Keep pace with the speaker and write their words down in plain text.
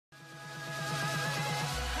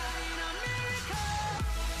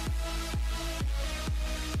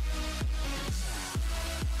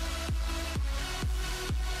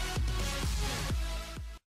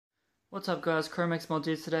What's up guys,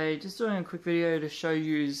 Chr0m3 today, just doing a quick video to show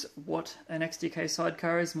you what an XDK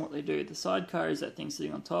sidecar is and what they do. The sidecar is that thing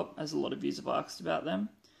sitting on top, as a lot of you have asked about them.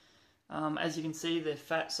 As you can see, the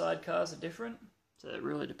fat sidecars are different, so it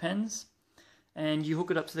really depends. And you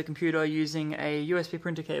hook it up to the computer using a USB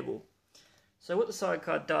printer cable. So what the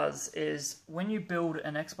sidecar does is, when you build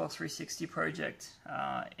an Xbox 360 project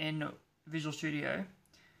in Visual Studio,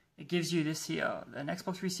 it gives you this here, an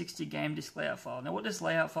Xbox 360 game disk layout file. Now what this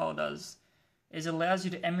layout file does is it allows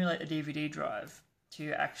you to emulate a DVD drive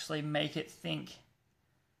to actually make it think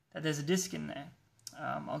that there's a disk in there.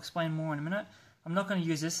 I'll explain more in a minute. I'm not going to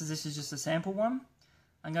use this as this is just a sample one.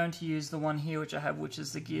 I'm going to use the one here which I have, which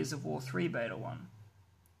is the Gears of War 3 beta one.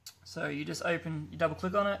 So you just you double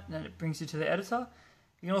click on it and then it brings you to the editor.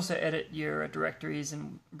 You can also edit your directories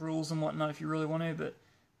and rules and whatnot if you really want to, but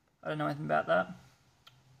I don't know anything about that.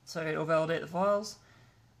 So it'll validate the files.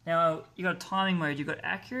 Now you got a timing mode. You've got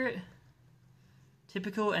accurate,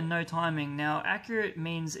 typical, and no timing. Now accurate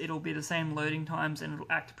means it'll be the same loading times and it'll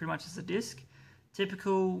act pretty much as a disk.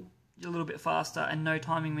 Typical, a little bit faster, and no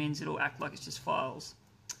timing means it'll act like it's just files.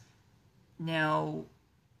 Now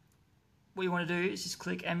what you want to do is just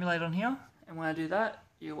click emulate on here, and when I do that,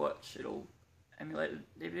 you watch, it'll emulate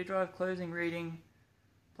the DVD drive, closing, reading,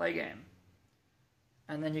 play game.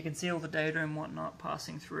 And then you can see all the data and whatnot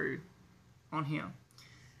passing through on here.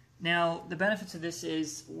 Now, the benefits of this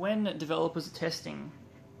is when developers are testing,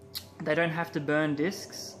 they don't have to burn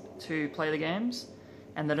disks to play the games,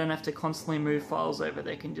 and they don't have to constantly move files over.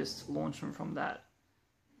 They can just launch them from that.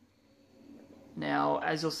 Now,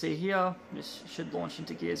 as you'll see here, this should launch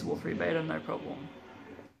into Gears of War 3 beta, no problem.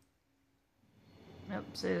 Yep,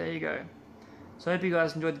 see, there you go. So I hope you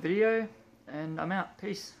guys enjoyed the video, and I'm out.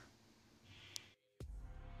 Peace.